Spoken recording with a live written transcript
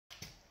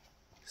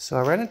So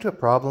I ran into a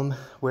problem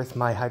with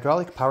my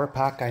hydraulic power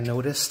pack. I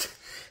noticed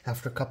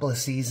after a couple of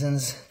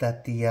seasons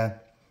that the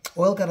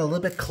oil got a little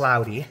bit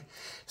cloudy.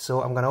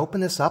 So I'm going to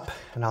open this up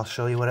and I'll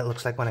show you what it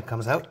looks like when it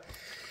comes out.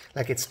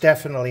 Like, it's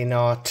definitely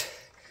not,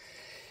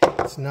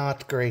 it's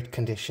not great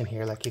condition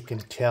here. Like you can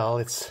tell,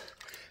 it's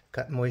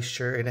got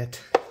moisture in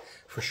it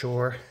for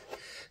sure.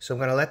 So I'm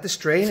going to let this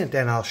drain and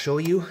then I'll show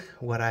you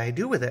what I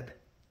do with it.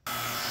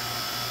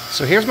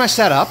 So here's my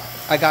setup.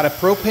 I got a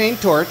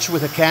propane torch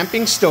with a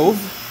camping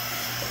stove.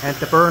 And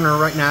the burner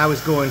right now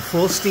is going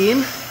full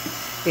steam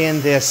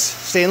in this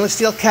stainless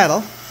steel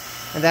kettle.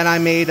 And then I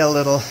made a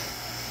little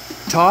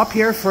top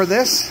here for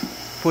this.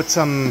 Put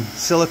some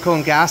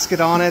silicone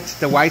gasket on it.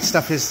 The white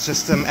stuff is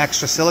just some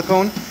extra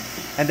silicone.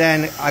 And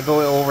then I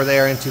go over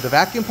there into the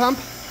vacuum pump.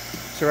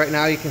 So right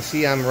now you can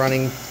see I'm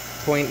running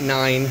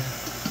 0.9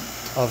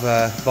 of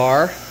a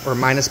bar, or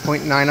minus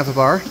 0.9 of a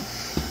bar.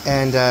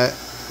 And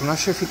I'm not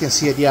sure if you can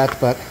see it yet,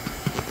 but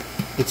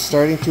it's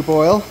starting to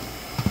boil.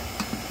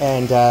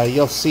 And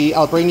you'll see,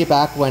 I'll bring you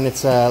back when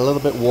it's a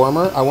little bit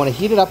warmer. I want to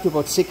heat it up to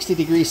about 60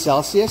 degrees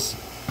Celsius,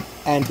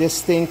 and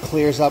this thing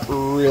clears up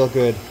real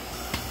good.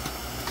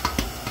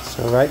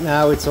 So right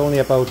now it's only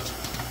about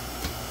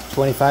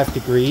 25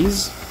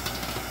 degrees,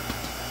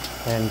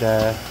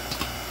 and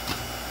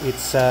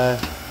it's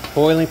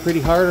boiling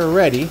pretty hard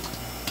already.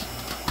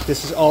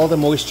 This is all the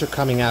moisture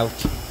coming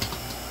out.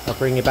 I'll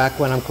bring you back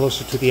when I'm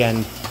closer to the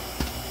end.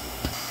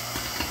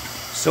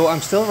 So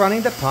I'm still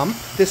running the pump.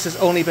 This has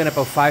only been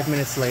about 5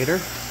 minutes later.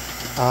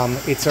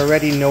 It's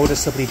already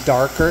noticeably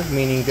darker,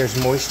 meaning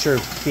there's moisture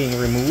being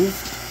removed.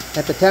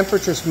 And the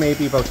temperature's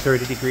maybe about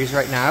 30 degrees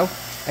right now.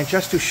 And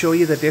just to show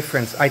you the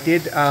difference, I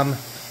did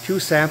 2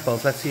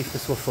 samples. Let's see if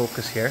this will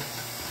focus here.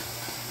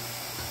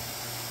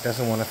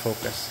 Doesn't want to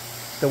focus.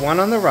 The one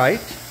on the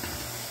right,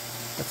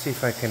 let's see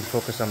if I can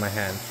focus on my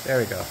hand. There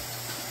we go.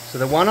 So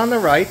the one on the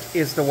right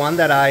is the one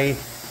that I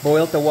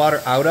boiled the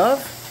water out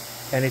of,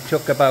 and it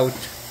took about,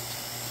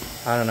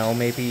 I don't know,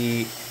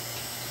 maybe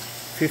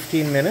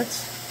 15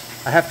 minutes.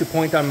 I have to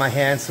point on my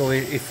hand so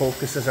it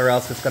focuses, or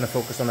else it's going to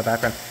focus on the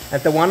background.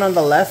 And the one on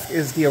the left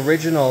is the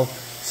original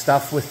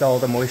stuff with all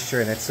the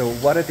moisture in it. So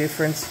what a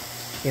difference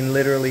in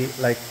literally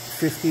like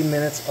 15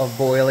 minutes of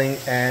boiling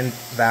and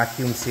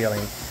vacuum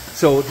sealing.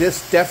 So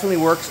this definitely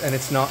works, and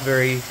it's not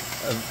very,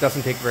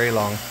 doesn't take very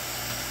long.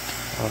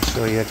 I'll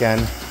show you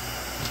again.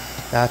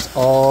 That's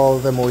all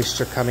the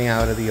moisture coming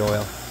out of the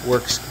oil.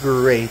 Works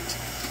great.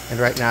 And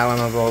right now I'm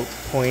about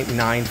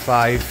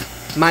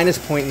 0.95, minus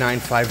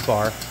 0.95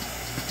 bar.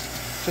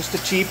 Just a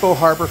cheapo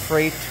Harbor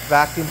Freight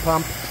vacuum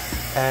pump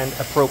and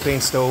a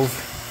propane stove,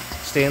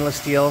 stainless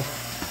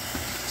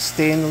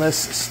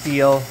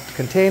steel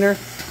container,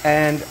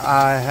 and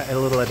a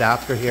little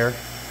adapter here.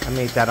 I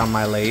made that on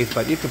my lathe,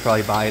 but you can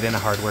probably buy it in a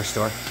hardware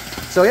store.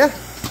 So yeah,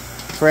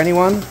 for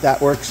anyone, that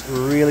works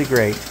really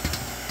great.